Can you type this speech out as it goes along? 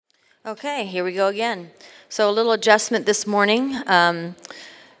Okay, here we go again. So a little adjustment this morning. John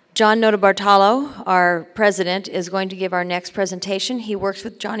Notabartolo, our president, is going to give our next presentation. He works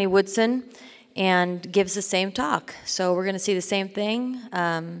with Johnny Woodson and gives the same talk. So we're going to see the same thing.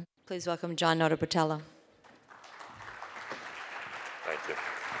 Please welcome John Notabartolo. Thank you.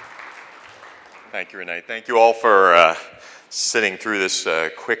 Thank you, Renee. Thank you all for sitting through this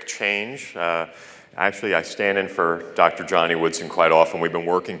quick change. Actually, I stand in for Dr. Johnny Woodson quite often. We've been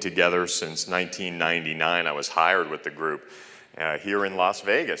working together since 1999. I was hired with the group here in Las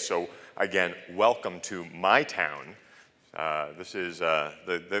Vegas. So again, welcome to my town. This is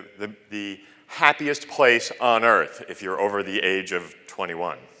the happiest place on earth if you're over the age of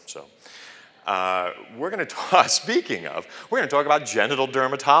 21. So we're going to speaking of, we're going to talk about genital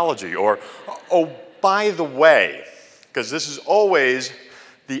dermatology. Or, oh, by the way, because this is always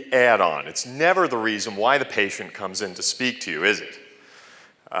the add-on. It's never the reason why the patient comes in to speak to you, is it?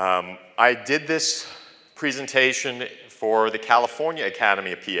 I did this presentation for the California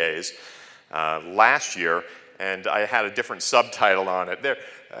Academy of PAs last year, and I had a different subtitle on it. There,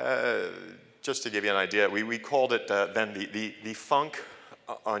 just to give you an idea, we called it then the funk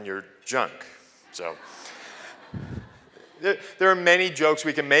on your junk. So there are many jokes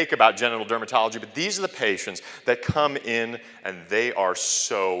we can make about genital dermatology, but these are the patients that come in and they are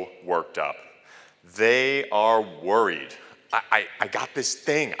so worked up. They are worried. I got this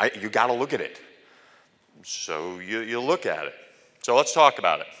thing. You got to look at it. So you look at it. So let's talk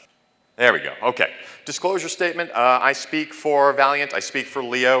about it. There we go. Okay. Disclosure statement. I speak for Valiant. I speak for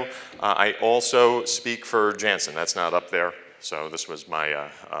Leo. I also speak for Janssen. That's not up there. So this was my,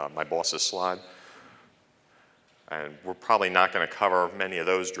 my boss's slide. And we're probably not going to cover many of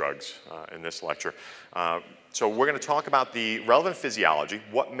those drugs in this lecture. So we're going to talk about the relevant physiology,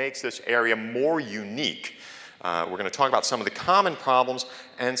 what makes this area more unique. We're going to talk about some of the common problems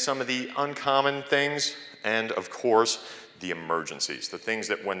and some of the uncommon things, and of course, the emergencies, the things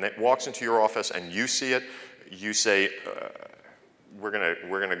that when it walks into your office and you see it, you say, we're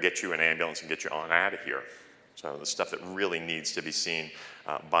going to get you an ambulance and get you on out of here. So the stuff that really needs to be seen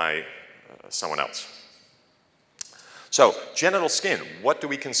by someone else. So, genital skin. What do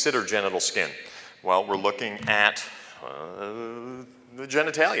we consider genital skin? Well, we're looking at the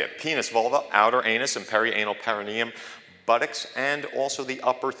genitalia, penis, vulva, outer anus, and perianal perineum, buttocks, and also the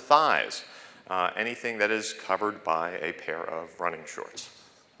upper thighs. Anything that is covered by a pair of running shorts.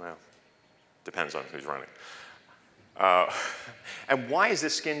 Well, depends on who's running. And why is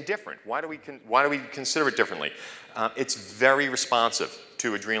this skin different? Why do we consider it differently? It's very responsive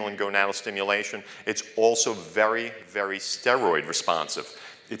to adrenal and gonadal stimulation. It's also very, very steroid responsive.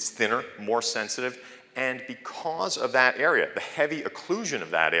 It's thinner, more sensitive, and because of that area, the heavy occlusion of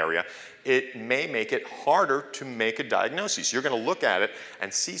that area, it may make it harder to make a diagnosis. You're going to look at it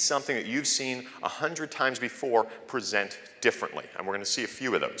and see something that you've seen 100 times before present differently, and we're going to see a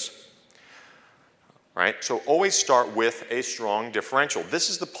few of those. Right? So always start with a strong differential.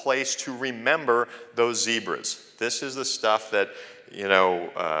 This is the place to remember those zebras. This is the stuff that, you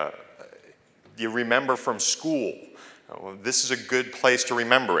know, you remember from school. This is a good place to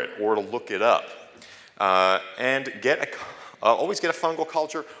remember it or to look it up. And always get a fungal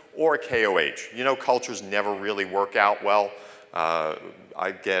culture or a KOH. You know, cultures never really work out well.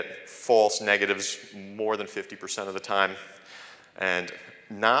 I get false negatives more than 50% of the time. And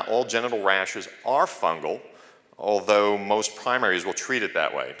not all genital rashes are fungal, although most primaries will treat it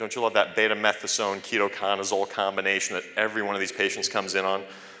that way. Don't you love that betamethasone ketoconazole combination that every one of these patients comes in on?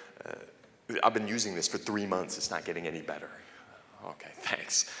 I've been using this for 3 months. It's not getting any better. Okay,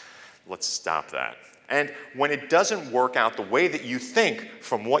 thanks. Let's stop that. And when it doesn't work out the way that you think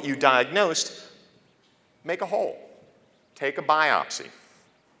from what you diagnosed, make a hole. Take a biopsy.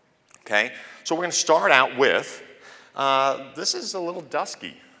 Okay? So we're going to start out with this is a little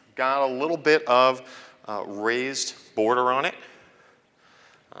dusky. Got a little bit of raised border on it.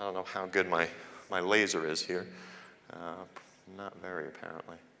 I don't know how good my laser is here. Not very,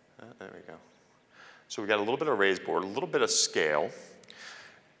 apparently. There we go. So we got a little bit of raised border, a little bit of scale.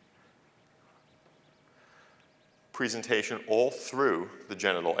 Presentation all through the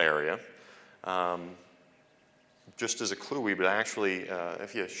genital area. Just as a clue, we would actually,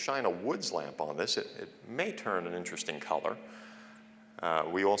 if you shine a Woods lamp on this, it may turn an interesting color.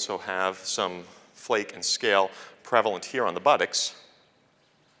 We also have some flake and scale prevalent here on the buttocks.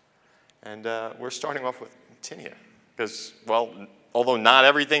 And we're starting off with tinea because, well, although not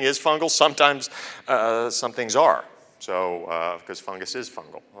everything is fungal, sometimes some things are. So, because fungus is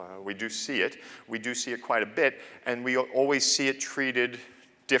fungal. We do see it. We do see it quite a bit, and we always see it treated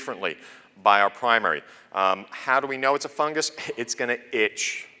differently by our primary. How do we know it's a fungus? It's going to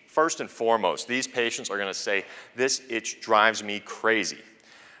itch First and foremost, these patients are going to say, this itch drives me crazy.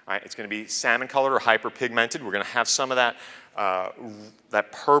 All right, it's going to be salmon colored or hyperpigmented. We're going to have some of that,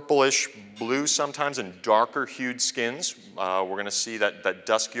 that purplish blue sometimes and darker hued skins. We're going to see that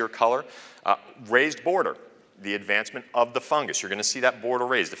duskier color. Raised border, the advancement of the fungus. You're going to see that border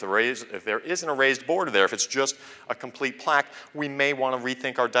raised. If there isn't a raised border there, if it's just a complete plaque, we may want to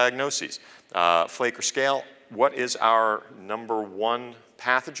rethink our diagnoses. Flake or scale, what is our #1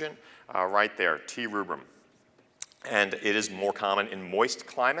 pathogen? Right there, T. rubrum. And it is more common in moist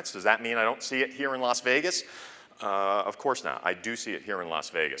climates. Does that mean I don't see it here in Las Vegas? Of course not. I do see it here in Las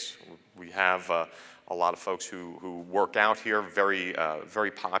Vegas. We have a lot of folks who work out here,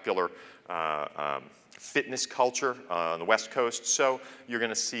 very popular fitness culture on the West Coast. So you're going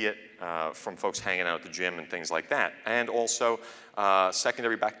to see it from folks hanging out at the gym and things like that. And also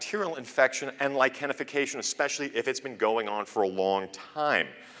secondary bacterial infection and lichenification, especially if it's been going on for a long time.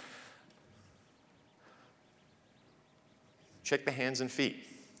 Check the hands and feet.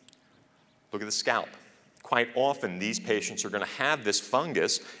 Look at the scalp. Quite often, these patients are going to have this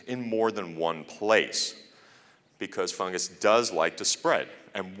fungus in more than one place because fungus does like to spread.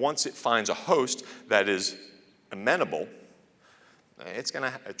 And once it finds a host that is amenable, it's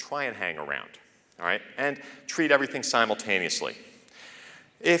going to try and hang around, all right? And treat everything simultaneously.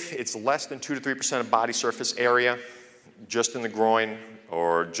 If it's less than 2 to 3% of body surface area, just in the groin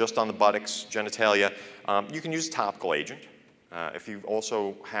or just on the buttocks, genitalia, you can use a topical agent. If you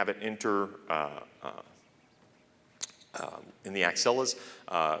also have it in the axillas,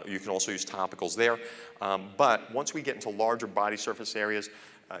 you can also use topicals there. But once we get into larger body surface areas,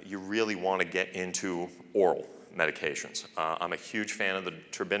 you really want to get into oral medications. I'm a huge fan of the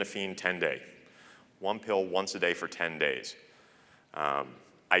terbinafine 10-day. 1 pill once a day for 10 days.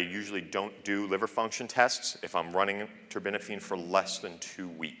 I usually don't do liver function tests if I'm running terbinafine for less than 2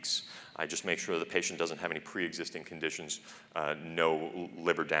 weeks. I just make sure the patient doesn't have any pre-existing conditions, no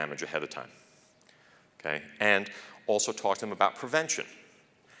liver damage ahead of time. Okay? And also talk to them about prevention.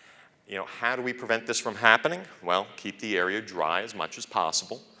 You know, how do we prevent this from happening? Well, keep the area dry as much as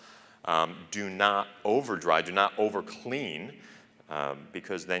possible. Do not over dry, do not over clean,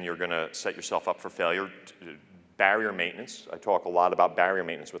 because then you're going to set yourself up for failure. Barrier maintenance, I talk a lot about barrier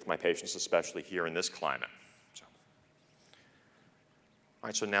maintenance with my patients, especially here in this climate. So. All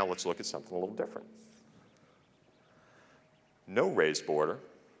right, so now let's look at something a little different. No raised border,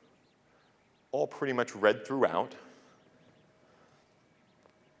 all pretty much red throughout.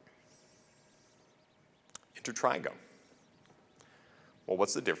 Intertrigo. Well,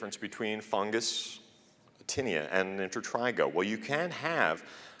 what's the difference between fungus, tinea, and intertrigo? Well, you can have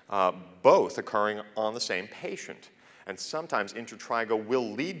both occurring on the same patient. And sometimes intertrigo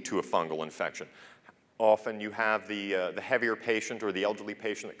will lead to a fungal infection. Often you have the heavier patient or the elderly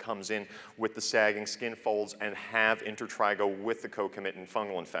patient that comes in with the sagging skin folds and have intertrigo with the concomitant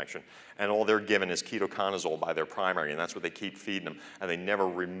fungal infection. And all they're given is ketoconazole by their primary, and that's what they keep feeding them. And they never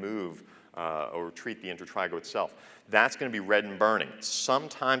remove or treat the intertrigo itself. That's going to be red and burning.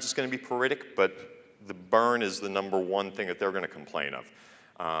 Sometimes it's going to be pruritic, but the burn is the #1 thing that they're going to complain of.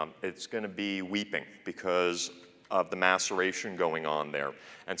 It's going to be weeping because of the maceration going on there.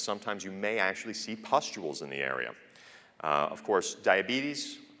 And sometimes you may actually see pustules in the area. Of course,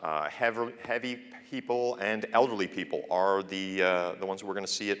 diabetes, heavy people, and elderly people are the ones we're going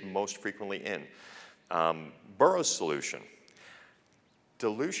to see it most frequently in. Burroughs solution.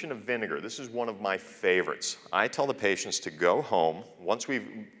 Dilution of vinegar. This is one of my favorites. I tell the patients to go home, once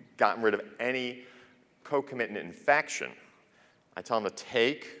we've gotten rid of any concomitant infection, I tell them to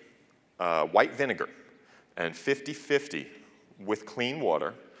take white vinegar and 50-50 with clean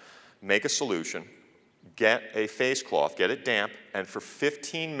water, make a solution, get a face cloth, get it damp, and for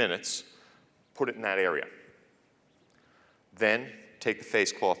 15 minutes, put it in that area. Then take the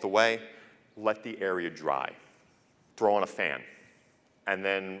face cloth away, let the area dry. Throw on a fan. And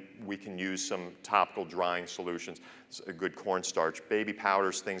then we can use some topical drying solutions, a good cornstarch, baby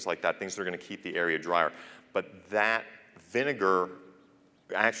powders, things like that, things that are going to keep the area drier. But that vinegar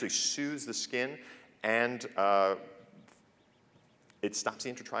actually soothes the skin and it stops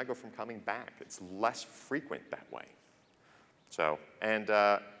the intertrigo from coming back. It's less frequent that way. So, and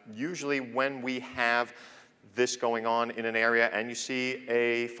usually when we have this going on in an area and you see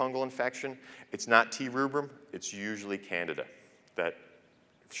a fungal infection, it's not T. rubrum, it's usually Candida that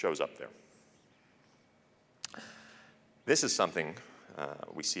shows up there. This is something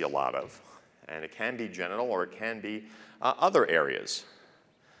we see a lot of, and it can be genital or it can be other areas.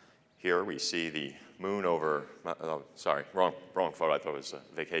 Here we see the moon over, oh, sorry, wrong photo, I thought it was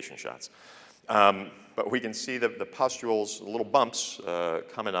vacation shots. But we can see the pustules, the little bumps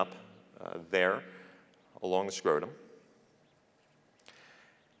coming up there along the scrotum.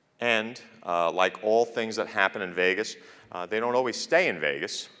 And like all things that happen in Vegas, they don't always stay in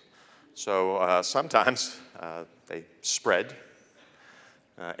Vegas. So sometimes they spread.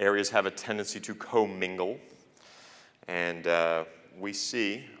 Areas have a tendency to commingle. And we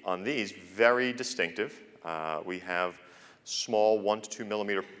see on these very distinctive. We have small 1 to 2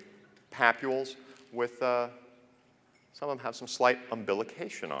 millimeter papules with, some of them have some slight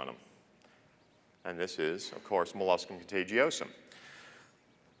umbilication on them. And this is, of course, molluscum contagiosum.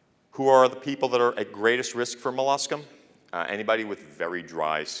 Who are the people that are at greatest risk for molluscum? Anybody with very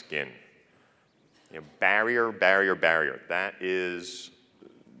dry skin. You know, barrier. That is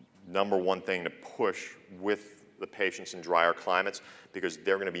number one thing to push with the patients in drier climates, because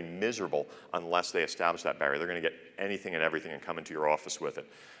they're going to be miserable unless they establish that barrier. They're going to get anything and everything and come into your office with it.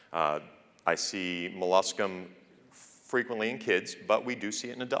 I see molluscum frequently in kids, but we do see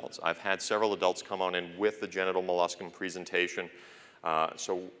it in adults. I've had several adults come on in with the genital molluscum presentation.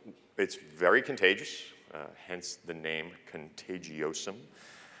 So it's very contagious, hence the name contagiosum.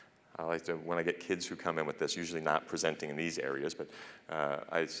 I like to, when I get kids who come in with this, usually not presenting in these areas, but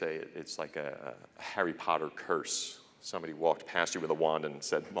I'd say it's like a Harry Potter curse. Somebody walked past you with a wand and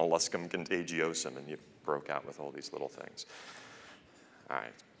said molluscum contagiosum, and you broke out with all these little things. All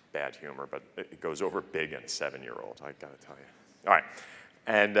right, bad humor, but it goes over big in a 7-year-old, I gotta tell you. All right,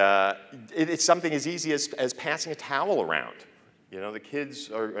 and it's something as easy as passing a towel around. You know, the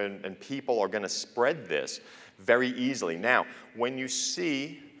kids and people are gonna spread this very easily. Now, when you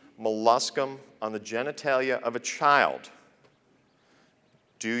see molluscum on the genitalia of a child,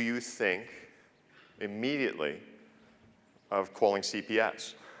 do you think immediately of calling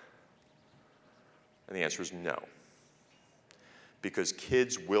CPS? And the answer is no. Because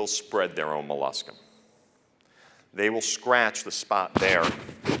kids will spread their own molluscum. They will scratch the spot there, and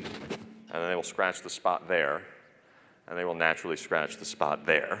then they will scratch the spot there, and they will naturally scratch the spot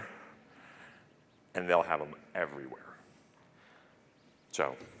there, and they'll have them everywhere.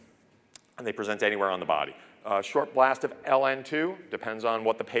 So, and they present anywhere on the body. Short blast of LN2 depends on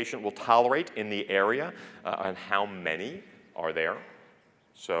what the patient will tolerate in the area and how many are there.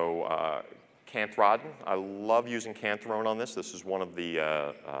 So cantharodin, I love using cantharone on this. This is one of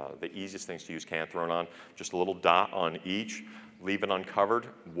the easiest things to use cantharone on. Just a little dot on each, leave it uncovered,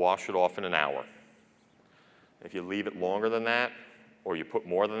 wash it off in an hour. If you leave it longer than that, or you put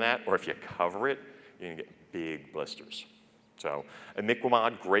more than that, or if you cover it, you're gonna get big blisters. So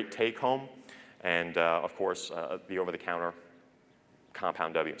imiquimod, great take home. And of course, the over-the-counter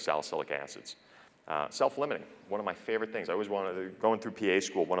compound W, salicylic acids. Self-limiting, one of my favorite things. I always wanted to, going through PA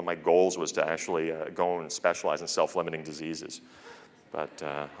school, one of my goals was to actually go and specialize in self-limiting diseases. But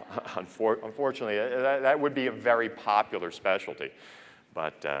unfortunately, that would be a very popular specialty.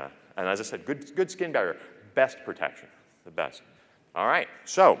 But, and as I said, good skin barrier, best protection, the best. All right,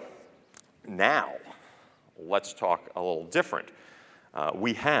 so now let's talk a little different.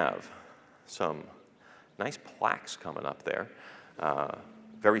 We have some nice plaques coming up there,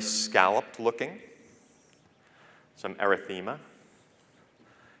 very scalloped looking, some erythema.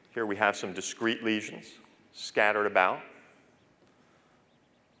 Here we have some discrete lesions scattered about.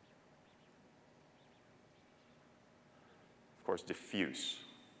 Of course, diffuse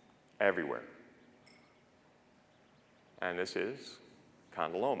everywhere. And this is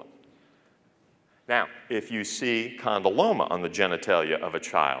condyloma. Now, if you see condyloma on the genitalia of a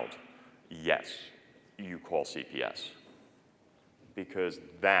child, yes, you call CPS, because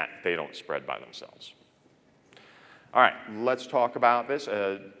that they don't spread by themselves. All right, let's talk about this.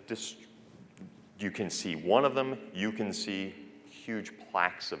 You can see one of them. You can see huge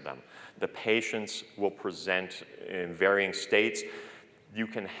plaques of them. The patients will present in varying states. You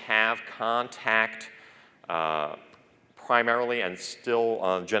can have contact primarily and still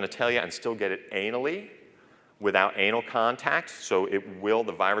on genitalia and still get it anally without anal contact. So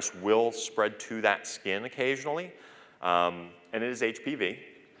the virus will spread to that skin occasionally. And it is HPV.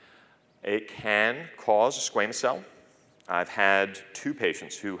 It can cause a squamous cell. I've had 2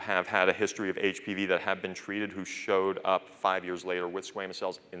 patients who have had a history of HPV that have been treated who showed up 5 years later with squamous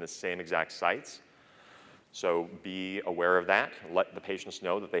cells in the same exact sites. So be aware of that. Let the patients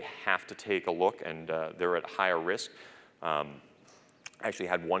know that they have to take a look and they're at higher risk. I actually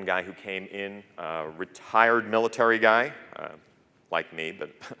had one guy who came in, retired military guy, like me,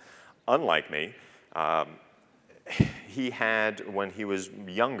 but unlike me. He had, when he was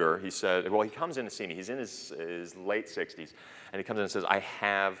younger, he said, well, he comes in to see me. He's in his late 60s, and he comes in and says, I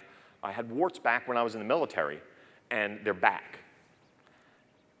had warts back when I was in the military, and they're back.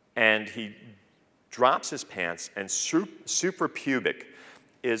 And he drops his pants, and suprapubic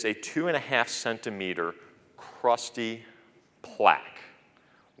is a 2.5 centimeter crusty plaque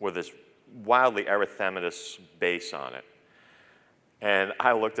with this wildly erythematous base on it. And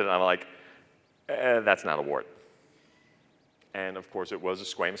I looked at it and I'm like, that's not a wart. And of course it was a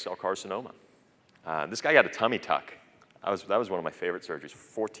squamous cell carcinoma. This guy got a tummy tuck. That was one of my favorite surgeries,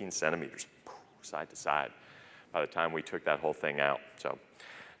 14 centimeters, side to side, by the time we took that whole thing out. So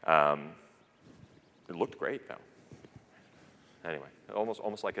it looked great though. Anyway,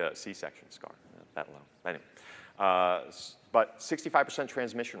 almost like a C-section scar, that low. Anyway, but 65%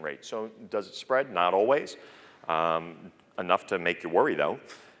 transmission rate. So does it spread? Not always. Enough to make you worry though.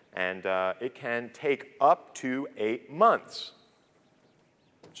 And it can take up to 8 months.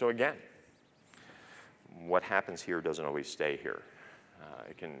 So again, what happens here doesn't always stay here.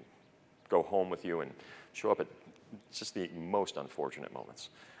 It can go home with you and show up at just the most unfortunate moments.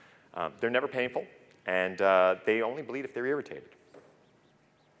 They're never painful, and they only bleed if they're irritated.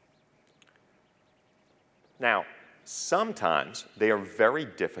 Now, sometimes they are very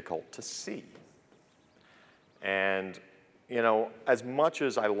difficult to see. And, you know, as much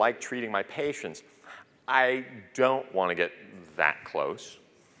as I like treating my patients, I don't want to get that close.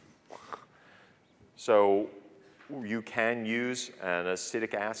 So you can use an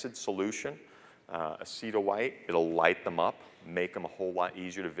acetic acid solution, acetyl white. It'll light them up, make them a whole lot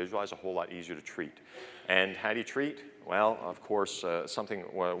easier to visualize, a whole lot easier to treat. And how do you treat? Well, of course, something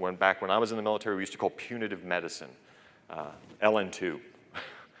back when I was in the military, we used to call punitive medicine, LN2.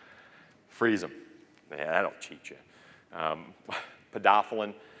 Freeze them. Yeah, that'll cheat you.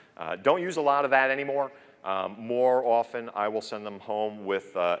 Podophyllin. Don't use a lot of that anymore. More often, I will send them home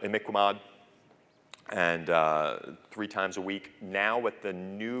with imiquimod, and 3 times a week. Now with the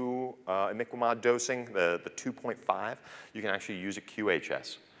new imiquimod dosing, the 2.5, you can actually use a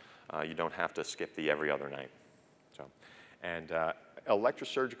QHS. You don't have to skip the every other night. So, and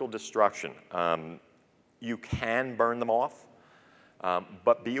electrosurgical destruction. You can burn them off,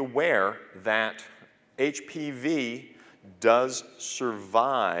 but be aware that HPV does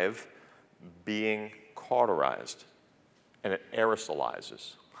survive being cauterized, and it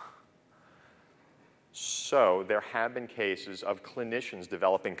aerosolizes. So there have been cases of clinicians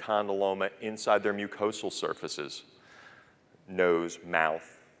developing condyloma inside their mucosal surfaces, nose,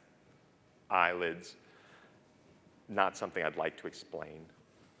 mouth, eyelids. Not something I'd like to explain.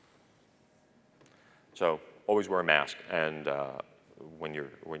 So always wear a mask, and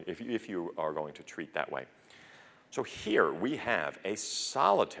if you are going to treat that way. So here we have a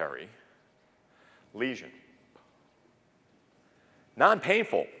solitary lesion,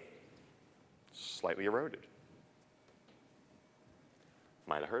 non-painful. Slightly eroded.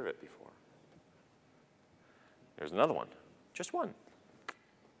 Might have heard of it before. There's another one, just one.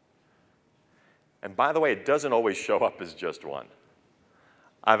 And by the way, it doesn't always show up as just one.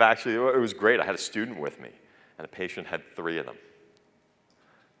 It was great. I had a student with me, and the patient had 3 of them.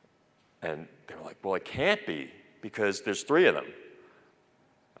 And they were like, well, it can't be, because there's 3 of them.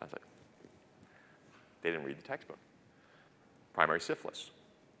 I was like, they didn't read the textbook. Primary syphilis.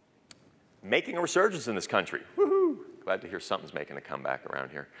 Making a resurgence in this country. Woohoo! Glad to hear something's making a comeback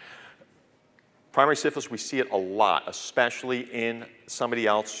around here. Primary syphilis, we see it a lot, especially in somebody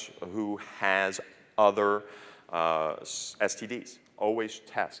else who has other STDs. Always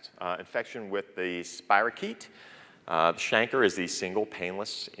test. Infection with the spirochete. The chancre is the single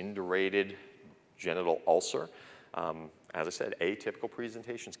painless indurated genital ulcer. As I said, atypical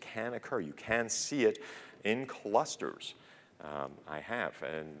presentations can occur. You can see it in clusters. I have,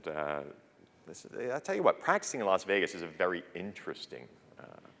 and I'll tell you what, practicing in Las Vegas is a very interesting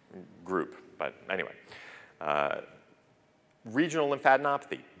group. But anyway, regional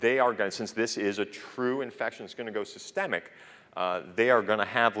lymphadenopathy, they are going to, since this is a true infection, it's going to go systemic, they are going to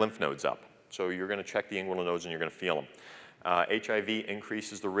have lymph nodes up. So you're going to check the inguinal nodes and you're going to feel them. HIV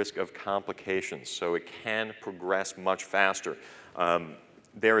increases the risk of complications, so it can progress much faster.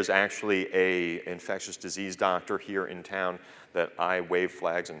 There is actually an infectious disease doctor here in town that I wave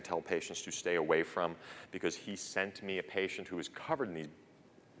flags and tell patients to stay away from, because he sent me a patient who was covered in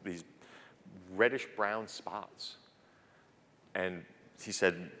these reddish-brown spots. And he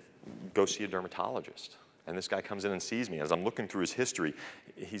said, go see a dermatologist. And this guy comes in and sees me. As I'm looking through his history,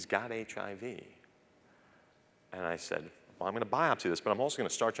 he's got HIV. And I said, well, I'm going to biopsy this, but I'm also going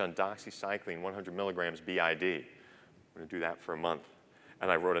to start you on doxycycline, 100 milligrams BID. I'm going to do that for a month. And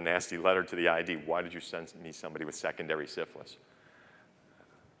I wrote a nasty letter to the ID. Why did you send me somebody with secondary syphilis?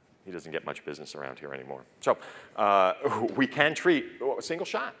 He doesn't get much business around here anymore. So we can treat a single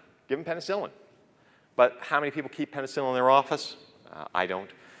shot. Give him penicillin. But how many people keep penicillin in their office? I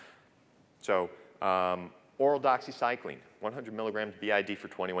don't. So Oral doxycycline, 100 milligrams BID for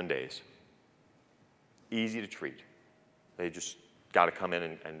 21 days. Easy to treat. They just got to come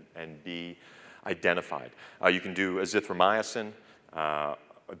in and be identified. You can do azithromycin,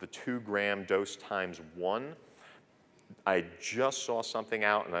 the 2-gram dose times 1. I just saw something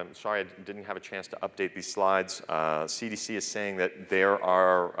out, and I'm sorry I didn't have a chance to update these slides. CDC is saying that there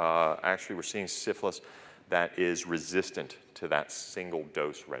are, actually we're seeing syphilis that is resistant to that single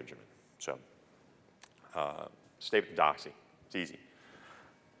dose regimen. So stay with the doxy. It's easy.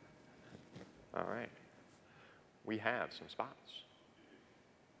 All right. We have some spots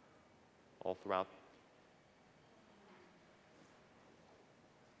all throughout.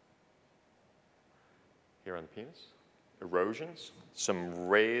 Here on the penis. Erosions, some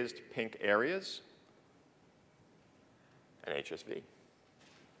raised pink areas, and HSV.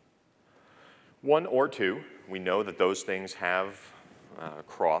 1 or 2, we know that those things have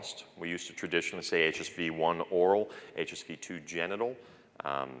crossed. We used to traditionally say HSV1 oral, HSV2 genital.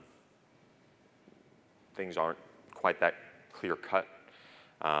 Things aren't quite that clear cut.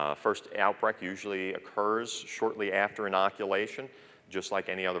 First outbreak usually occurs shortly after inoculation, just like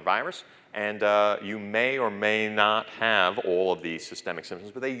any other virus. And you may or may not have all of these systemic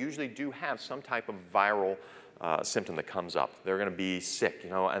symptoms, but they usually do have some type of viral symptom that comes up. They're going to be sick, you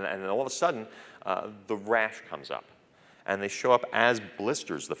know, and then all of a sudden, the rash comes up. And they show up as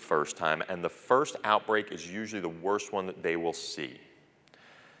blisters the first time, and the first outbreak is usually the worst one that they will see.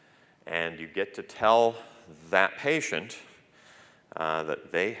 And you get to tell that patient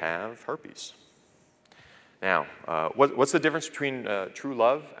that they have herpes. Now, what's the difference between true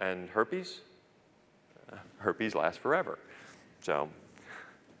love and herpes? Herpes lasts forever. So,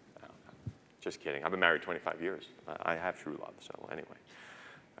 just kidding. I've been married 25 years. I have true love, so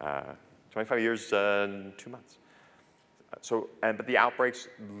anyway. 25 years, 2 months. But the outbreaks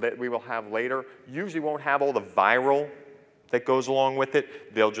that we will have later usually won't have all the viral that goes along with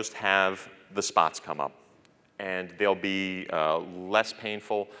it. They'll just have the spots come up. And they'll be less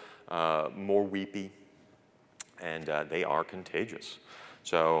painful, more weepy, and they are contagious.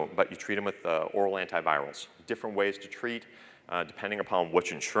 So, but you treat them with oral antivirals. Different ways to treat, depending upon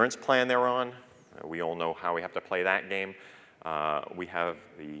which insurance plan they're on. We all know how we have to play that game. We have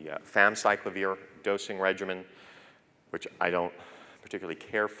the famciclovir dosing regimen, which I don't particularly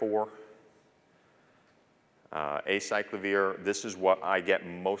care for. Acyclovir, this is what I get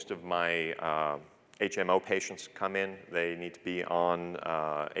most of my HMO patients come in. They need to be on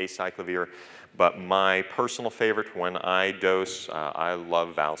acyclovir. But my personal favorite when I dose, I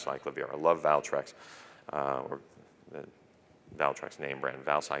love valcyclovir. I love Valtrex, or Valtrex name brand.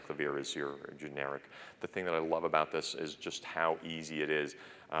 Valcyclovir is your generic. The thing that I love about this is just how easy it is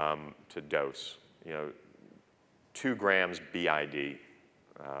to dose. You know, 2 grams BID.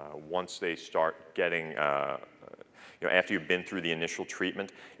 Once they start getting, you know, after you've been through the initial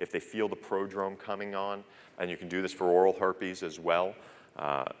treatment, if they feel the prodrome coming on, and you can do this for oral herpes as well,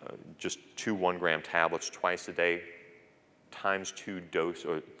 just 2 1-gram tablets twice a day, times 2 dose,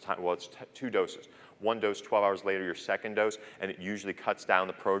 or well, it's 2 doses. 1 dose 12 hours later, your second dose, and it usually cuts down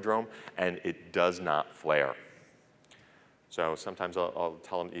the prodrome, and it does not flare. So sometimes I'll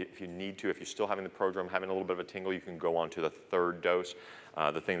tell them if you need to, if you're still having the prodrome, having a little bit of a tingle, you can go on to the 3rd dose.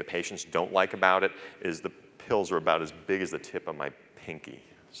 The thing the patients don't like about it is the pills are about as big as the tip of my pinky.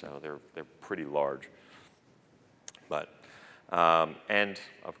 So they're pretty large. But, and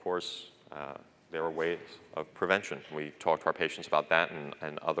of course, there are ways of prevention. We talk to our patients about that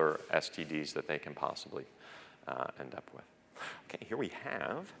and other STDs that they can possibly end up with. Okay, here we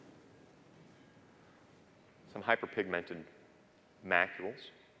have some hyperpigmented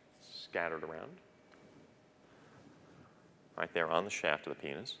macules scattered around right there on the shaft of the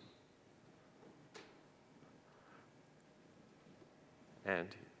penis. And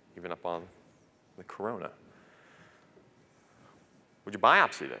even up on the corona. Would you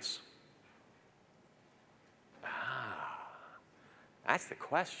biopsy this? That's the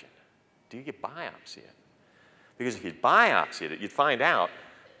question. Do you biopsy it? Because if you biopsied it, you'd find out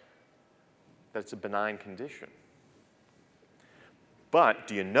that it's a benign condition. But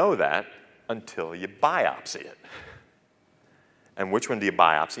do you know that until you biopsy it? And which one do you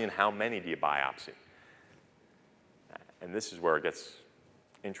biopsy and how many do you biopsy? And this is where it gets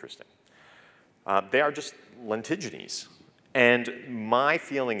interesting. They are just lentigines. And my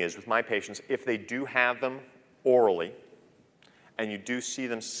feeling is with my patients, if they do have them orally, and you do see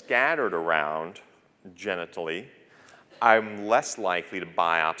them scattered around genitally, I'm less likely to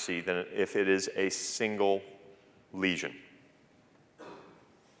biopsy than if it is a single lesion.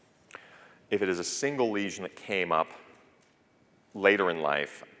 If it is a single lesion that came up, later in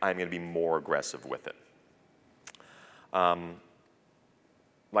life, I'm going to be more aggressive with it.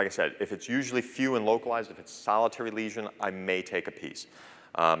 Like I said, if it's usually few and localized, if it's solitary lesion, I may take a piece.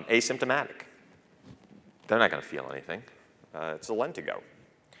 Asymptomatic, they're not going to feel anything. It's a lentigo.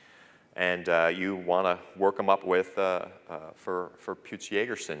 And you want to work them up with for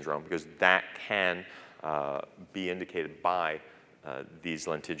Peutz-Jeghers syndrome, because that can be indicated by these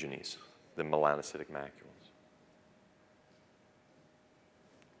lentigines, the melanocytic macules.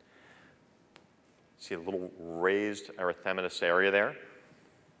 See a little raised erythematous area there?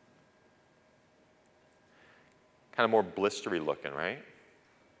 Kind of more blistery looking, right?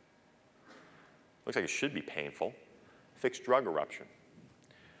 Looks like it should be painful. Fixed drug eruption.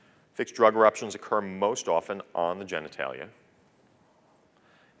 Fixed drug eruptions occur most often on the genitalia,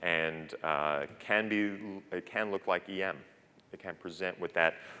 and it can look like EM. It can present with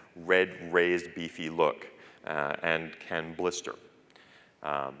that red, raised, beefy look, and can blister.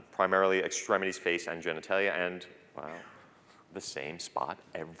 Primarily extremities, face, and genitalia, and, well, the same spot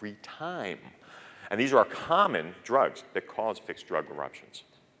every time. And these are common drugs that cause fixed drug eruptions.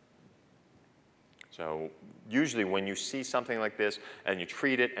 So usually when you see something like this and you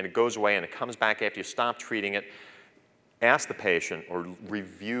treat it and it goes away and it comes back after you stop treating it, ask the patient or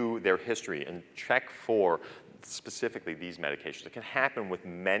review their history and check for specifically these medications. It can happen with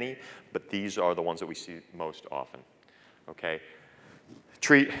many, but these are the ones that we see most often. Okay?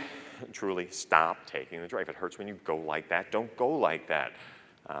 Treat, truly stop taking the drug. If it hurts when you go like that, don't go like that.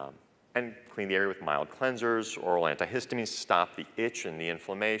 And clean the area with mild cleansers, oral antihistamines, stop the itch and the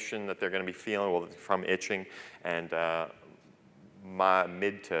inflammation that they're going to be feeling from itching, and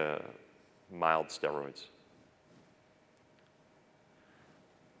mid to mild steroids.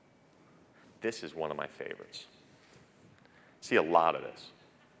 This is one of my favorites. See a lot of this.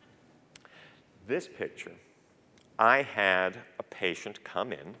 This picture, I had a patient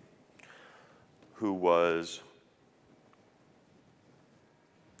come in who was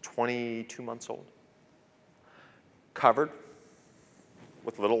 22 months old, covered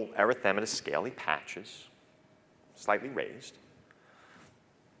with little erythematous scaly patches, slightly raised.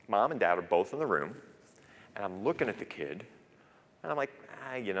 Mom and dad are both in the room, and I'm looking at the kid, and I'm like,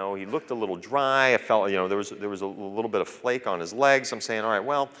 you know, he looked a little dry. I felt, you know, there was a little bit of flake on his legs. I'm saying, all right,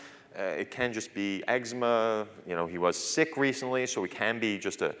 well, it can just be eczema. You know, he was sick recently, so it can be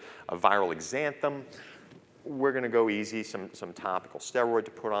just a viral exanthem. We're going to go easy, some topical steroid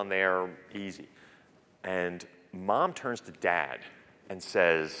to put on there, easy. And mom turns to dad and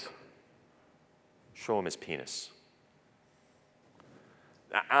says, show him his penis.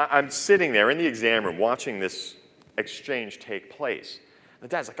 I'm sitting there in the exam room watching this exchange take place. The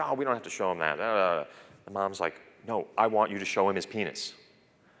dad's like, oh, we don't have to show him that. The mom's like, no, I want you to show him his penis.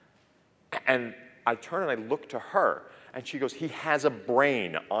 And I turn and I look to her, and she goes, he has a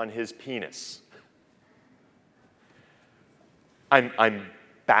brain on his penis. I'm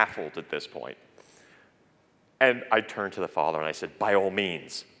baffled at this point. And I turned to the father and I said, by all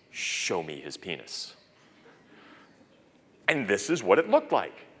means, show me his penis. And this is what it looked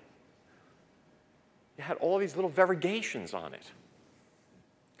like. It had all these little variegations on it.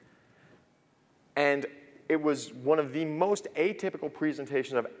 And it was one of the most atypical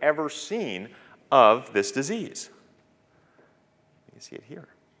presentations I've ever seen of this disease. You can see it here.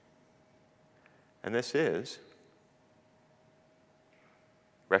 And this is,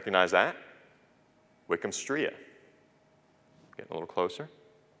 recognize that? Wickham's stria. Getting a little closer.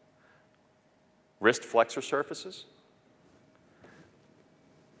 Wrist flexor surfaces.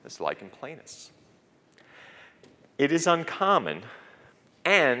 This lichen planus. It is uncommon,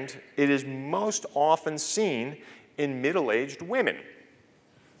 and it is most often seen in middle-aged women.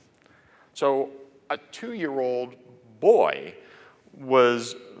 So a 2-year-old boy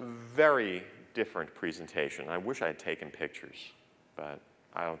was very different presentation. I wish I had taken pictures, but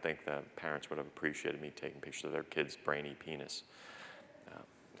I don't think the parents would have appreciated me taking pictures of their kid's brainy penis.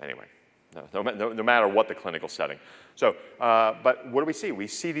 Anyway, no matter what the clinical setting. So, but what do we see? We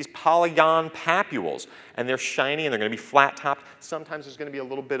see these polygon papules, and they're shiny, and they're going to be flat-topped. Sometimes there's going to be a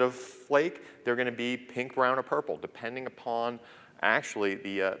little bit of flake. They're going to be pink, brown, or purple, depending upon actually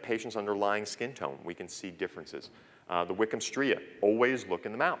the patient's underlying skin tone. We can see differences. The Wickham stria, always look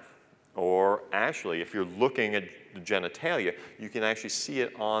in the mouth. Or actually, if you're looking at the genitalia, you can actually see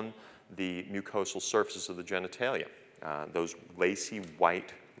it on the mucosal surfaces of the genitalia, those lacy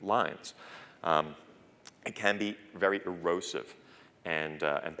white lines. It can be very erosive and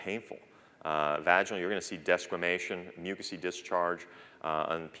painful. Vaginal, you're going to see desquamation, mucousy discharge,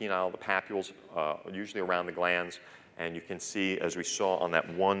 on penile, the papules, usually around the glands. And you can see, as we saw on that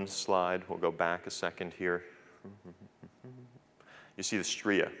one slide, we'll go back a second here. You see the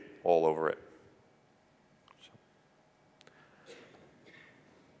stria all over it.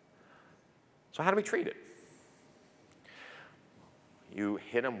 So how do we treat it? You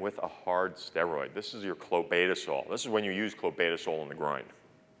hit them with a hard steroid. This is your clobetasol. This is when you use clobetasol in the groin.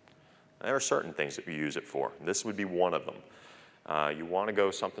 There are certain things that you use it for. This would be one of them. You want to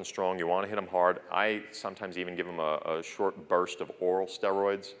go something strong. You want to hit them hard. I sometimes even give them a short burst of oral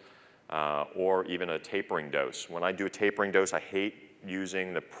steroids or even a tapering dose. When I do a tapering dose, I hate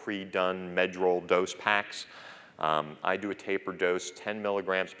using the pre-done Medrol dose packs. I do a taper dose, 10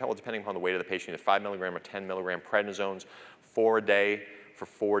 milligrams, depending upon the weight of the patient, either 5 milligram or 10 milligram prednisones, 4 a day for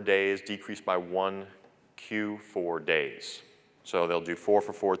 4 days, decreased by 1 Q 4 days. So they'll do 4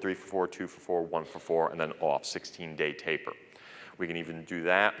 for 4, 3 for 4, 2 for 4, 1 for 4, and then off, 16-day taper. We can even do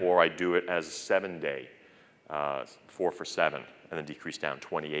that, or I do it as a 7-day, 4 for 7, and then decrease down,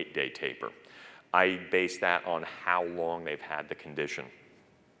 28-day taper. I base that on how long they've had the condition.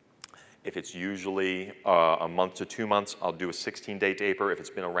 If it's usually a month to 2 months, I'll do a 16-day taper. If it's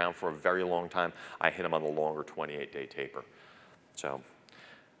been around for a very long time, I hit them on the longer 28-day taper. So,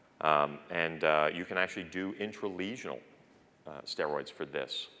 you can actually do intralesional steroids for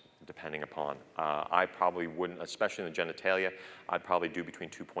this, depending upon. I probably wouldn't, especially in the genitalia, I'd probably do between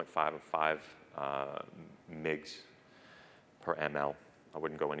 2.5 and 5 mgs per ml. I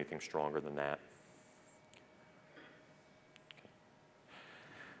wouldn't go anything stronger than that.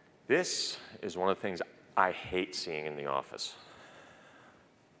 This is one of the things I hate seeing in the office.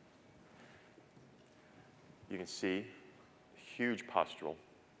 You can see huge pustule.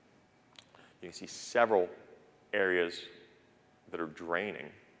 You can see several areas that are draining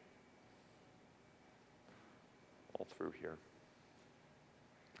all through here.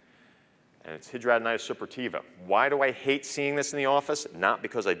 And it's hidradenitis suppurativa. Why do I hate seeing this in the office? Not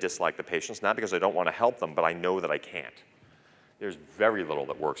because I dislike the patients, not because I don't want to help them, but I know that I can't. There's very little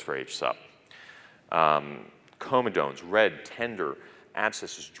that works for H-sub. Comedones, red, tender,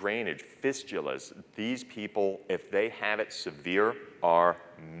 abscesses, drainage, fistulas. These people, if they have it severe, are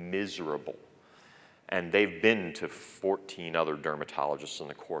miserable. And they've been to 14 other dermatologists in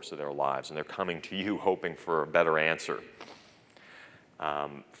the course of their lives, and they're coming to you hoping for a better answer.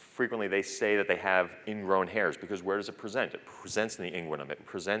 Frequently, they say that they have ingrown hairs, because where does it present? It presents in the inguinum. It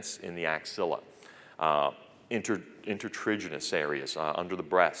presents in the axilla. Intertriginous areas, under the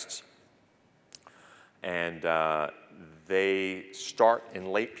breasts. And they start in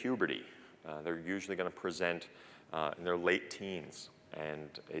late puberty. They're usually going to present in their late teens, and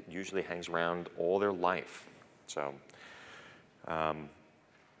it usually hangs around all their life. So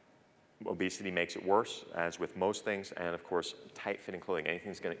obesity makes it worse, as with most things, and of course, tight-fitting clothing, anything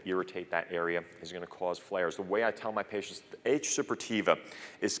that's going to irritate that area is going to cause flares. The way I tell my patients, H. suppurativa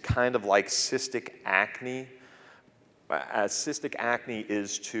is kind of like cystic acne. As cystic acne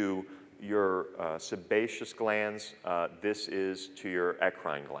is to your sebaceous glands, this is to your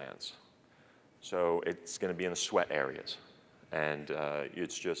eccrine glands. So it's going to be in the sweat areas, and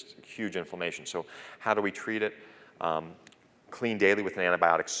it's just huge inflammation. So how do we treat it? Clean daily with an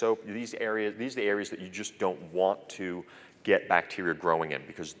antibiotic soap. These are the areas that you just don't want to get bacteria growing in,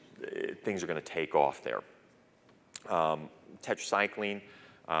 because things are going to take off there. Tetracycline.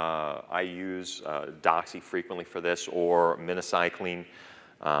 I use doxy frequently for this, or minocycline.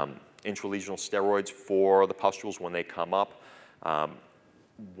 Intralesional steroids for the pustules when they come up.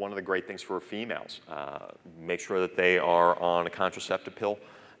 One of the great things for females, make sure that they are on a contraceptive pill,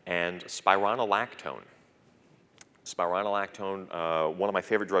 and spironolactone. Spironolactone, one of my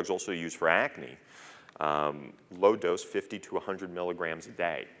favorite drugs also used for acne. Low dose, 50 to 100 milligrams a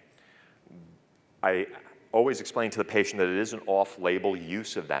day. I always explain to the patient that it is an off-label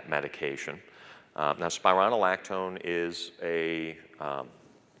use of that medication. Now, spironolactone is a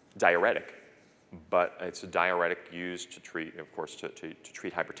diuretic, but it's a diuretic used to treat, of course, to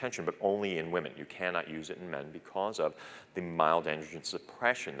treat hypertension, but only in women. You cannot use it in men because of the mild androgen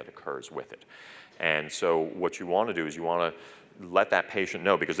suppression that occurs with it. And so what you want to do is you want to let that patient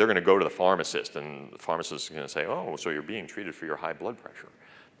know, because they're going to go to the pharmacist, and the pharmacist is going to say, oh, so you're being treated for your high blood pressure.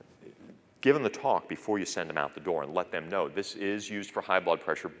 Give them the talk before you send them out the door, and let them know this is used for high blood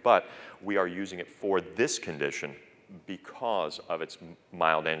pressure, but we are using it for this condition because of its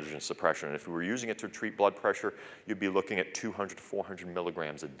mild androgen suppression. And if we were using it to treat blood pressure, you'd be looking at 200 to 400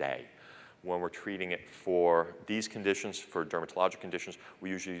 milligrams a day. When we're treating it for these conditions, for dermatologic conditions,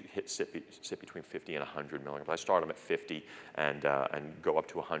 we usually sit between 50 and 100 milligrams. I start them at 50 and go up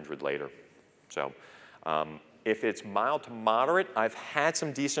to 100 later. So if it's mild to moderate, I've had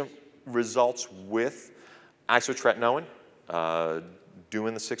some decent results with isotretinoin,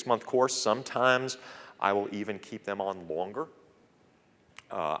 doing the 6-month course. Sometimes I will even keep them on longer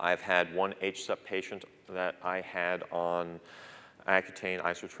I've had one HSUP patient that I had on Accutane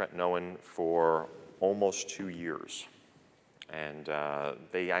isotretinoin for almost 2 years. And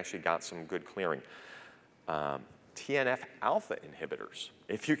they actually got some good clearing. TNF-alpha inhibitors,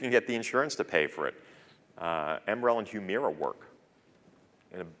 if you can get the insurance to pay for it. Emerel and Humira work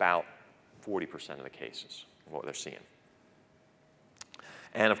in about 40% of the cases of what they're seeing.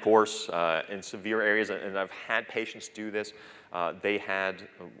 And of course, in severe areas, and I've had patients do this, they had,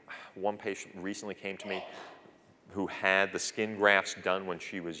 one patient recently came to me who had the skin grafts done when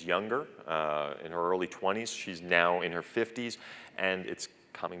she was younger, in her early 20s. She's now in her 50s, and it's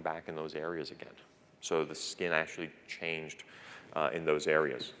coming back in those areas again. So the skin actually changed in those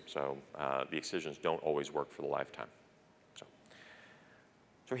areas. So the excisions don't always work for the lifetime.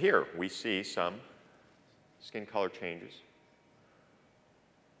 So here we see some skin color changes.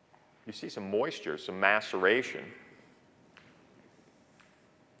 You see some moisture, some maceration.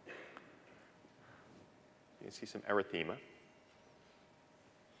 You can see some erythema.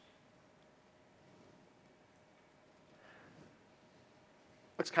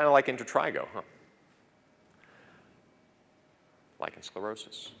 Looks kind of like intertrigo, huh? Lichen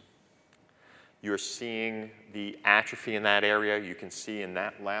sclerosis. You're seeing the atrophy in that area. You can see in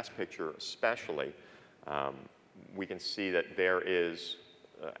that last picture especially, we can see that there is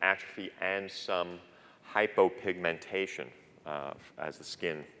atrophy and some hypopigmentation as the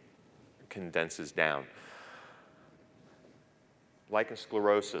skin condenses down. Lichen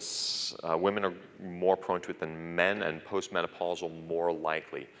sclerosis, women are more prone to it than men, and postmenopausal more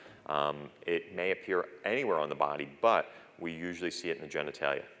likely. It may appear anywhere on the body, but we usually see it in the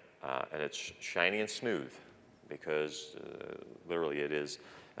genitalia. And it's shiny and smooth because literally it is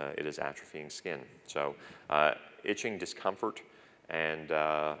atrophying skin. So itching, discomfort, and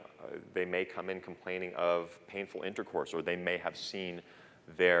they may come in complaining of painful intercourse, or they may have seen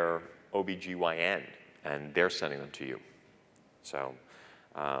their OBGYN and they're sending them to you. So,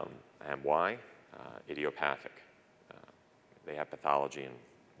 and why? Idiopathic. They have pathology and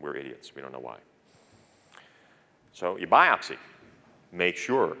we're idiots. We don't know why. So you biopsy. Make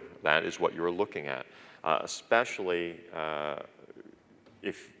sure that is what you're looking at, especially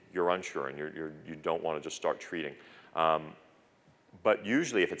if you're unsure and you don't want to just start treating. But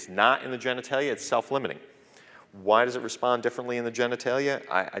usually if it's not in the genitalia, it's self-limiting. Why does it respond differently in the genitalia?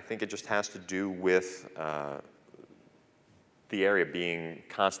 I think it just has to do with the area being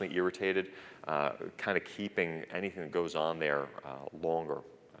constantly irritated, kind of keeping anything that goes on there longer.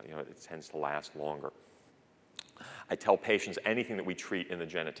 You know, it tends to last longer. I tell patients anything that we treat in the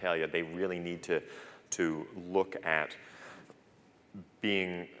genitalia, they really need to look at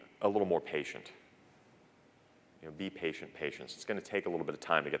being a little more patient. You know, be patient, patience. It's going to take a little bit of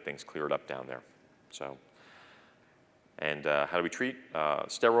time to get things cleared up down there. So, and how do we treat?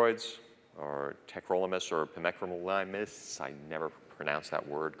 Steroids, or tacrolimus, or pimecrolimus. I never pronounce that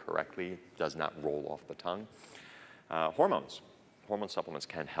word correctly. It does not roll off the tongue. Hormones. Hormone supplements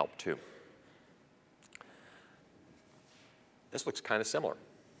can help too. This looks kind of similar,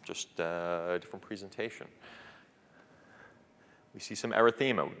 just a different presentation. We see some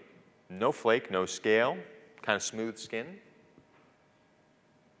erythema. No flake, no scale, kind of smooth skin.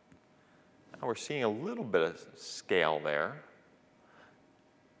 Now we're seeing a little bit of scale there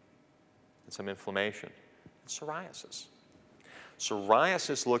and some inflammation. Psoriasis.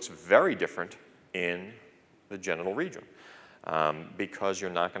 Psoriasis looks very different in the genital region because you're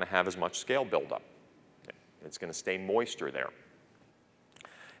not going to have as much scale buildup. It's going to stay moister there.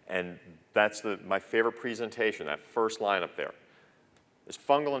 And that's my favorite presentation, that first line up there. This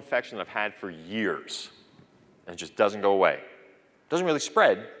fungal infection that I've had for years, and it just doesn't go away. It doesn't really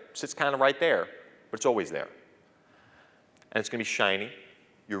spread, sits kind of right there, but it's always there. And it's going to be shiny.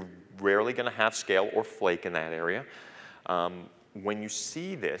 You're rarely going to have scale or flake in that area. When you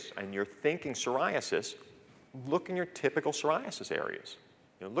see this and you're thinking psoriasis, look in your typical psoriasis areas.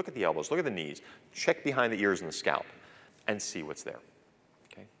 You know, look at the elbows, look at the knees, check behind the ears and the scalp, and see what's there.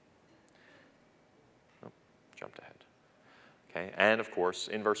 Okay? Oh, jumped ahead. Okay, and of course,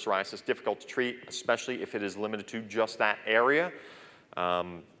 inverse psoriasis, difficult to treat, especially if it is limited to just that area.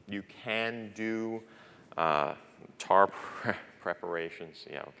 You can do tar preparations.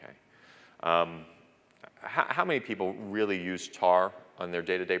 Yeah, okay. How many people really use tar on their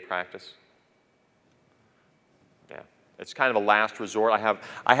day-to-day practice? Yeah, it's kind of a last resort.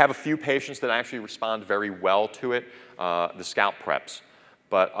 I have a few patients that actually respond very well to it, the scalp preps.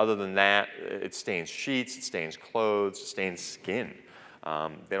 But other than that, it stains sheets, it stains clothes, it stains skin.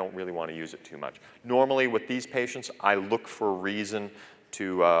 They don't really want to use it too much. Normally with these patients, I look for a reason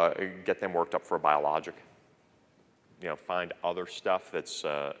to get them worked up for a biologic. find other stuff that's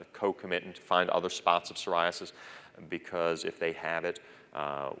co-committant, find other spots of psoriasis, because if they have it,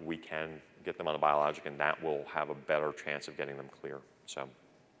 we can get them on a biologic, and that will have a better chance of getting them clear. So,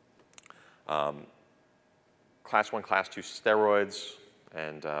 class 1, class 2 steroids,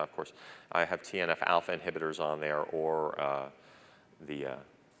 and of course, I have TNF alpha inhibitors on there, or the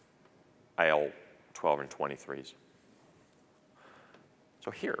IL-12 and 23s. So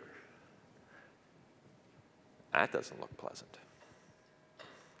here, that doesn't look pleasant.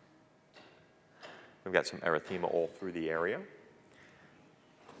 We've got some erythema all through the area.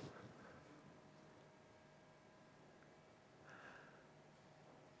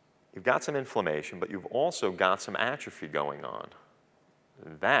 You've got some inflammation, but you've also got some atrophy going on.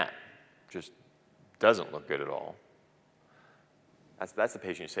 That just doesn't look good at all. That's the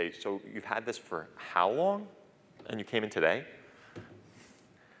patient you say, so you've had this for how long? And you came in today?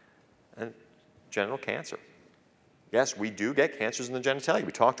 And genital cancer. Yes, we do get cancers in the genitalia.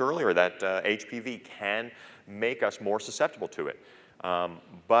 We talked earlier that HPV can make us more susceptible to it.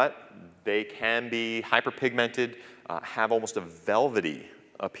 But they can be hyperpigmented, have almost a velvety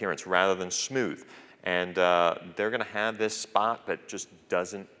appearance rather than smooth. And they're going to have this spot that just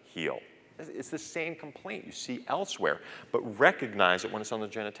doesn't heal. It's the same complaint you see elsewhere, but recognize it when it's on the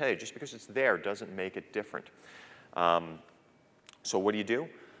genitalia. Just because it's there doesn't make it different. So what do?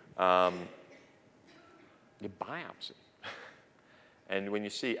 You biopsy. And when you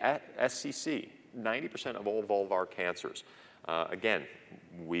see at SCC, 90% of all vulvar cancers, again,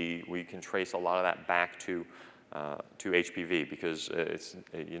 we can trace a lot of that back to HPV, because it's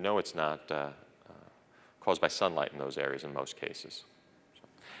not caused by sunlight in those areas in most cases.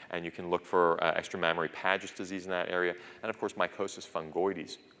 And you can look for extramammary Paget's disease in that area, and of course mycosis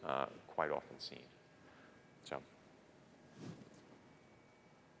fungoides, quite often seen. So,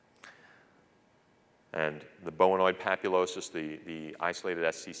 and the Bohinoid papulosis, the isolated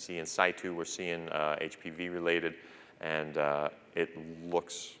SCC in situ, we're seeing HPV related, and it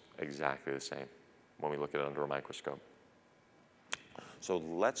looks exactly the same when we look at it under a microscope. So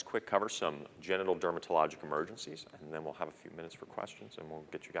let's quick cover some genital dermatologic emergencies, and then we'll have a few minutes for questions, and we'll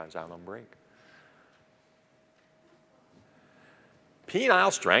get you guys out on break.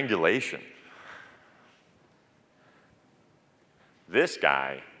 Penile strangulation. This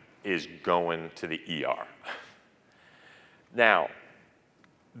guy is going to the ER. Now,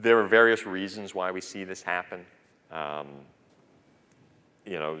 there are various reasons why we see this happen.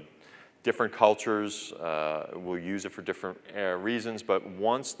 Different cultures will use it for different reasons, but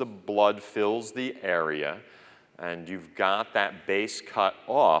once the blood fills the area and you've got that base cut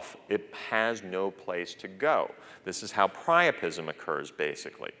off, it has no place to go. This is how priapism occurs,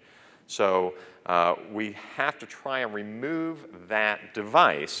 basically. So we have to try and remove that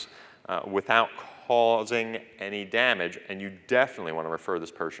device without causing any damage, and you definitely want to refer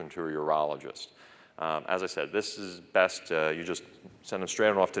this person to a urologist. As I said, this is best, you just send them straight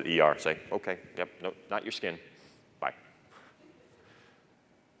on off to the ER. Say, okay, yep, no, not your skin, bye.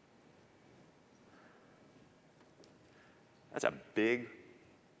 That's a big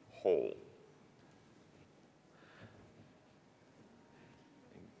hole.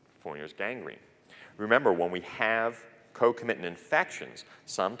 Fournier's gangrene. Remember, when we have co-committant infections,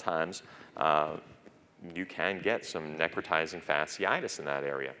 sometimes you can get some necrotizing fasciitis in that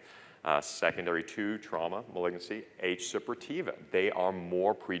area. Secondary to trauma, malignancy, H. suppurativa. They are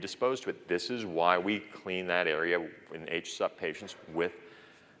more predisposed to it. This is why we clean that area in H. sup patients with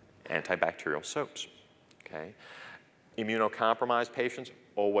antibacterial soaps. Okay? Immunocompromised patients,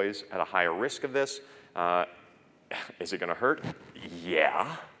 always at a higher risk of this. Is it going to hurt?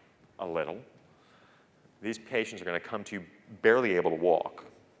 Yeah, a little. These patients are going to come to you barely able to walk.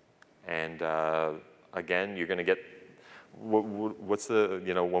 And again, you're going to get, what's the,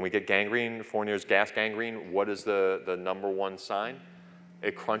 when we get gangrene, Fournier's gas gangrene, what is the #1 sign?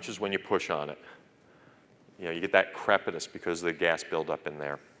 It crunches when you push on it. You get that crepitus because of the gas buildup in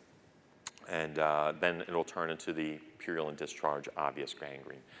there. And then it'll turn into the purulent discharge, obvious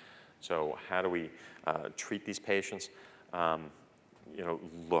gangrene. So how do we treat these patients?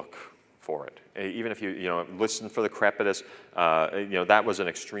 Look for it. Even if you listen for the crepitus, that was an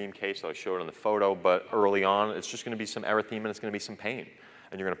extreme case that I showed in the photo, but early on, it's just going to be some erythema and it's going to be some pain.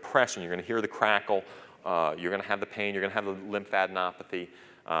 And you're going to press and you're going to hear the crackle, you're going to have the pain, you're going to have the lymphadenopathy.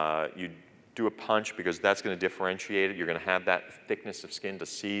 You do a punch because that's going to differentiate it. You're going to have that thickness of skin to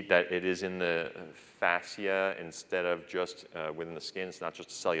see that it is in the fascia instead of just within the skin. It's not just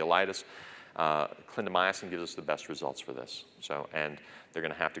a cellulitis. Clindamycin gives us the best results for this. So, and they're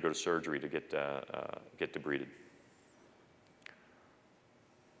going to have to go to surgery to get debrided.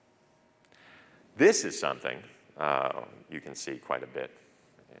 This is something you can see quite a bit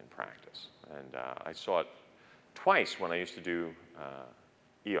in practice. And I saw it twice when I used to do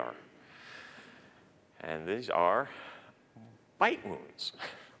ER. And these are bite wounds.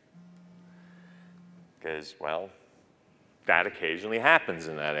 Because, well, that occasionally happens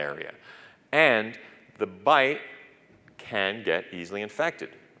in that area. And the bite can get easily infected.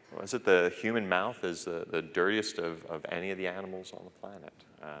 Was it the human mouth is the dirtiest of any of the animals on the planet?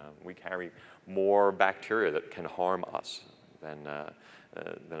 We carry more bacteria that can harm us than a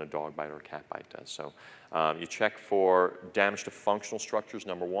dog bite or a cat bite does. So you check for damage to functional structures,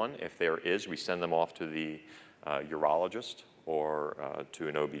 number one. If there is, we send them off to the urologist or to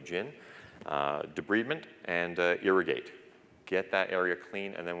an OB-GYN. Debridement and irrigate. Get that area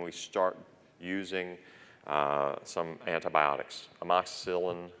clean, and then we start using some antibiotics,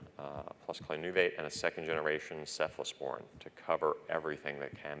 amoxicillin plus clinuvate, and a second-generation cephalosporin to cover everything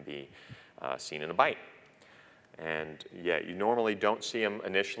that can be seen in a bite. And yeah, you normally don't see them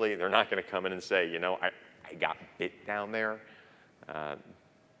initially. They're not going to come in and say, you know, I got bit down there.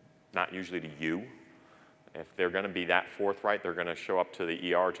 Not usually to you. If they're going to be that forthright, they're going to show up to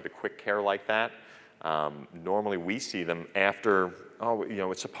the ER, to the quick care like that. Normally we see them after, oh, you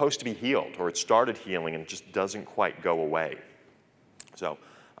know, it's supposed to be healed, or it started healing and just doesn't quite go away. So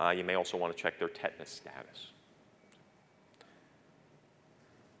you may also want to check their tetanus status.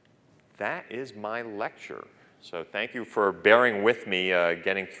 That is my lecture. So thank you for bearing with me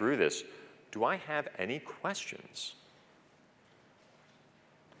getting through this. Do I have any questions?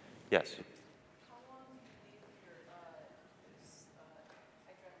 Yes? How long do you leave your hydradenitis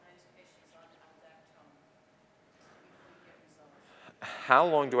patients on aldactone before you get results? How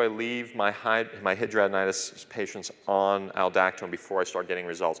long do I leave my hidradenitis patients on aldactone before I start getting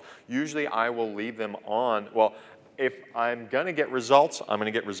results? Usually I will leave them on, well, if I'm going to get results, I'm going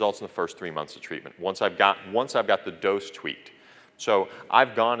to get results in the first 3 months of treatment, once I've got the dose tweaked. So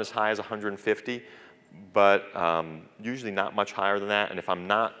I've gone as high as 150, but usually not much higher than that. And if I'm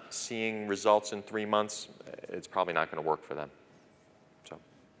not seeing results in 3 months, it's probably not going to work for them. So. And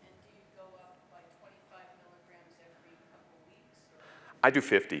do you go up by 25 milligrams every couple of weeks? Or? I do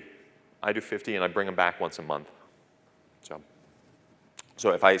 50. I do 50, and I bring them back once a month.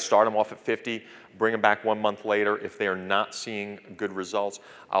 So if I start them off at 50, bring them back 1 month later, if they are not seeing good results,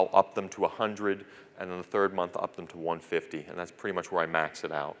 I'll up them to 100, and then the third month up them to 150, and that's pretty much where I max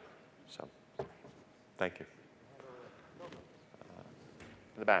it out. So, thank you.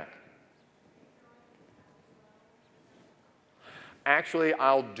 In the back. Actually,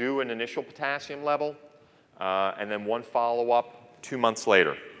 I'll do an initial potassium level, and then one follow-up 2 months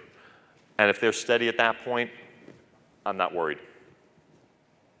later. And if they're steady at that point, I'm not worried.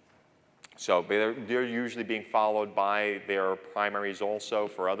 So they're usually being followed by their primaries also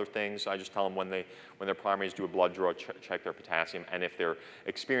for other things. I just tell them when their primaries do a blood draw, check their potassium, and if they're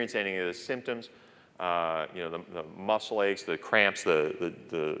experiencing any of the symptoms, you know, the muscle aches, the cramps,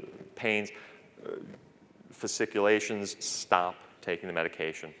 the pains, fasciculations, stop taking the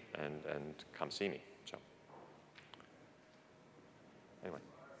medication and come see me. So anyway.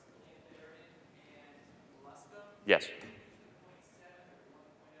 Yes.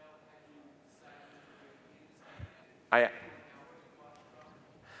 I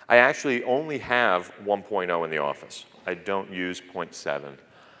actually only have 1.0 in the office. I don't use 0.7.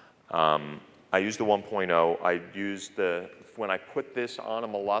 I use the 1.0. I use when I put this on a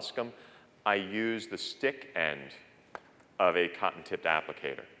molluscum, I use the stick end of a cotton-tipped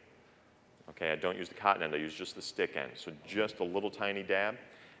applicator. Okay, I don't use the cotton end, I use just the stick end. So just a little tiny dab,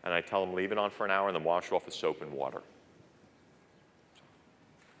 and I tell them leave it on for an hour and then wash it off with soap and water.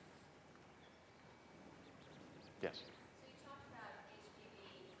 Yes? So you talked about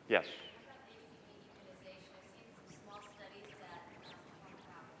HPV. Yes. What about HPV immunization? I've seen some small studies that talk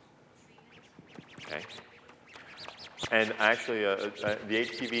about treatment. Okay. And actually, the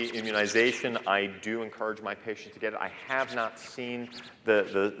HPV immunization, I do encourage my patients to get it. I have not seen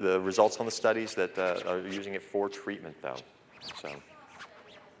the results on the studies that are using it for treatment, though. So.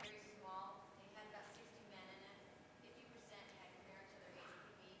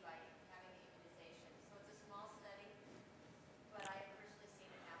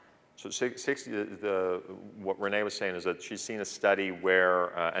 So 60, what Renee was saying is that she's seen a study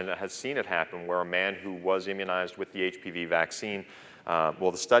where, and has seen it happen, where a man who was immunized with the HPV vaccine, well,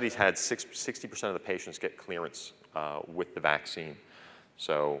 the studies had 60% of the patients get clearance with the vaccine.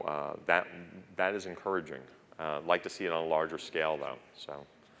 So that is encouraging. I'd like to see it on a larger scale, though. So,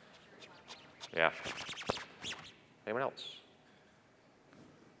 yeah. Anyone else?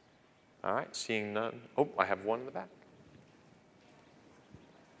 All right, seeing none. Oh, I have one in the back.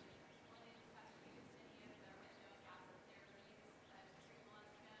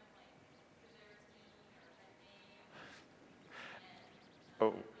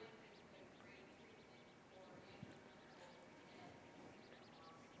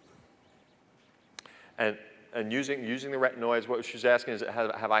 And using the retinoids, what she's asking is,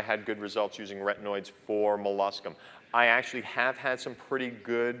 have I had good results using retinoids for molluscum? I actually have had some pretty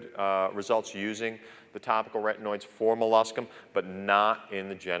good results using the topical retinoids for molluscum, but not in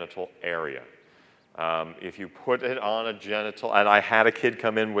the genital area. If you put it on a genital, and I had a kid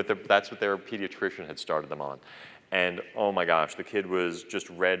come in with that's what their pediatrician had started them on. And oh my gosh, the kid was just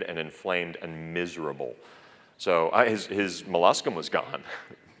red and inflamed and miserable. So his molluscum was gone,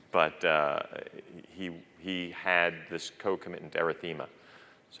 but he had this concomitant erythema.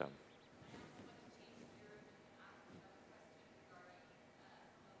 So.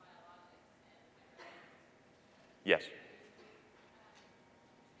 Yes.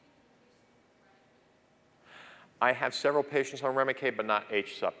 I have several patients on Remicade, but not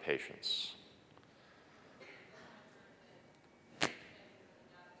H-sub patients.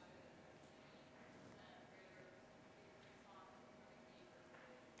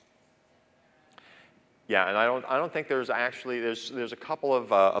 Yeah, and I don't think there's actually, there's a couple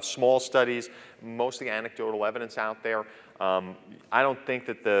of small studies, mostly anecdotal evidence out there. I don't think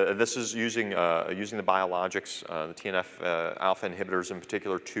that this is using the biologics, the TNF alpha inhibitors in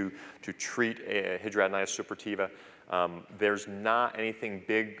particular to treat hidradenitis suppurativa. There's not anything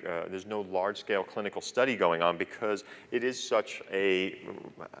big, there's no large-scale clinical study going on because it is such a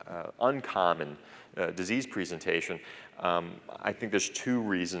uncommon disease presentation. I think there's two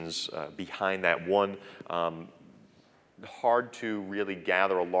reasons behind that. One, hard to really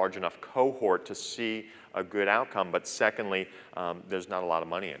gather a large enough cohort to see a good outcome, but secondly, there's not a lot of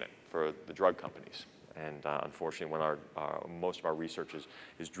money in it for the drug companies. And unfortunately, when most of our research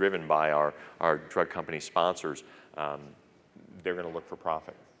is driven by our drug company sponsors, they're going to look for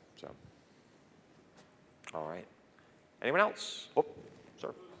profit. So, all right. Anyone else? Oh,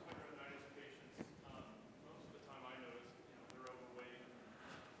 sir.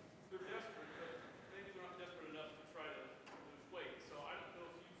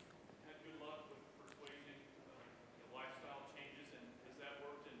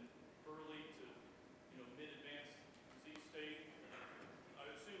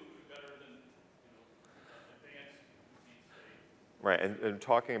 Right, and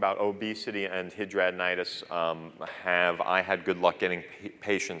talking about obesity and hidradenitis, I had good luck getting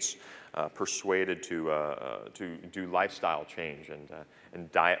patients persuaded to do lifestyle change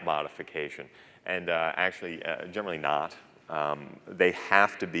and diet modification, and actually generally not. They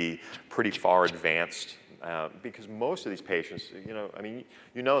have to be pretty far advanced because most of these patients, I mean,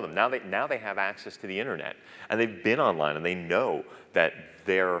 you know them. Now they have access to the internet, and they've been online, and they know that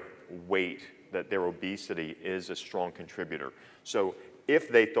their weight, that their obesity is a strong contributor. So if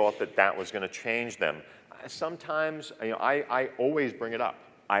they thought that that was going to change them, sometimes, I always bring it up.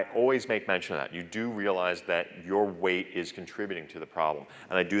 I always make mention of that. You do realize that your weight is contributing to the problem.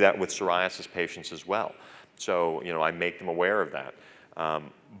 And I do that with psoriasis patients as well. So, I make them aware of that.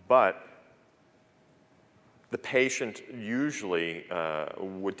 But the patient usually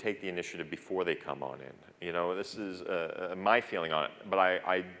would take the initiative before they come on in. This is my feeling on it. But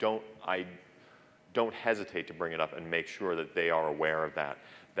I don't hesitate to bring it up and make sure that they are aware of that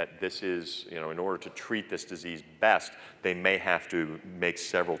this is, in order to treat this disease best, they may have to make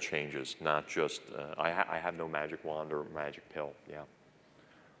several changes, not just, I have no magic wand or magic pill, yeah.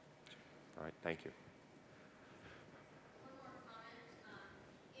 All right, thank you. One more comment,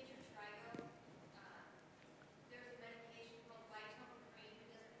 intertrigo, there's a medication called Vitone cream,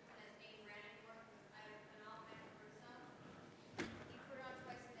 it doesn't have name brand anymore, because I have phenol hydrocodone. You put it on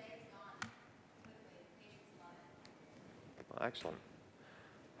twice a day, it's gone. Patients love it. Well, excellent.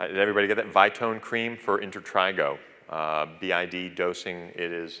 Did everybody get that? Vitone cream for intertrigo. BID dosing,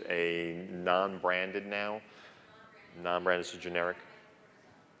 it is a non-branded now. Non-branded is a generic.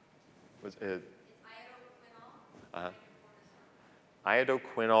 Was it? It's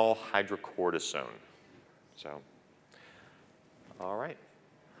iodoquinol hydrocortisone. So, all right.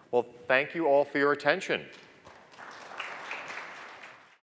 Well, thank you all for your attention.